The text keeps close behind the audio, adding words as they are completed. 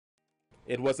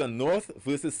It was a North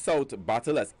versus South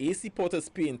battle as AC Port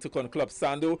Spain took on Club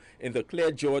Sando in the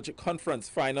Claire George Conference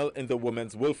Final in the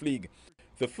Women's Wolf League.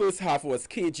 The first half was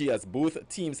cagey as both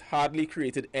teams hardly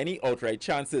created any outright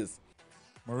chances.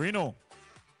 Marino,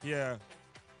 yeah.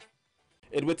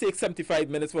 It would take 75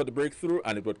 minutes for the breakthrough,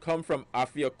 and it would come from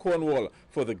Afiah Cornwall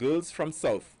for the girls from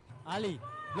South. Ali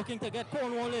looking to get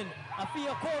Cornwall in.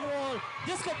 Afiah Cornwall,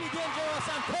 this could be dangerous,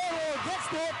 and Cornwall gets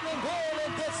the opening goal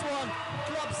in this one.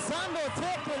 Club Sando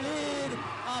take the lead.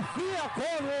 Afiah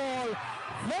Cornwall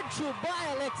led through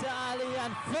by Alexa Ali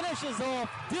and finishes off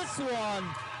this one.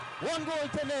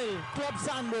 1-0, Club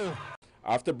Sando.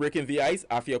 After breaking the ice,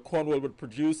 Afiah Cornwall would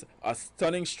produce a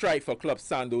stunning strike for Club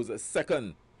Sando's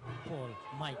second. Paul,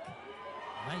 Mike.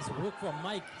 Nice work from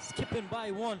Mike, skipping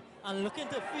by one and looking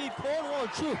to feed Cornwall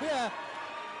through here.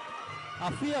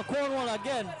 Afiah Cornwall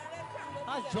again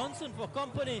has Johnson for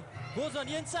company. Goes on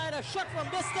the inside, a shot from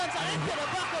distance and into the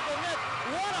back of the net.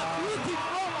 What a beauty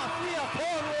from Afiah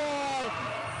Cornwall.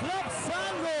 Club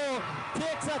Sando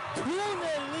takes a 2-0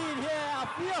 lead here.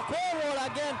 Afiah Cornwall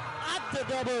again at the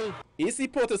double. AC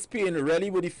Port Spain really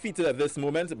were defeated at this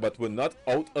moment, but were not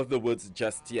out of the woods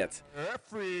just yet.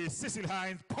 Referee Cecil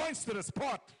Hines points to the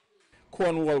spot.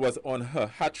 Cornwall was on her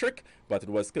hat-trick, but it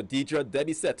was Kadidra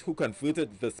Debesette who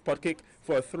converted the spot kick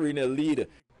for a 3-0 lead,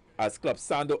 as Club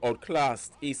Sando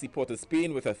outclassed AC Port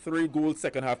Spain with a 3-goal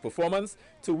second-half performance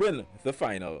to win the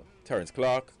final. Terence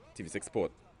Clark, TV6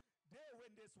 Sport.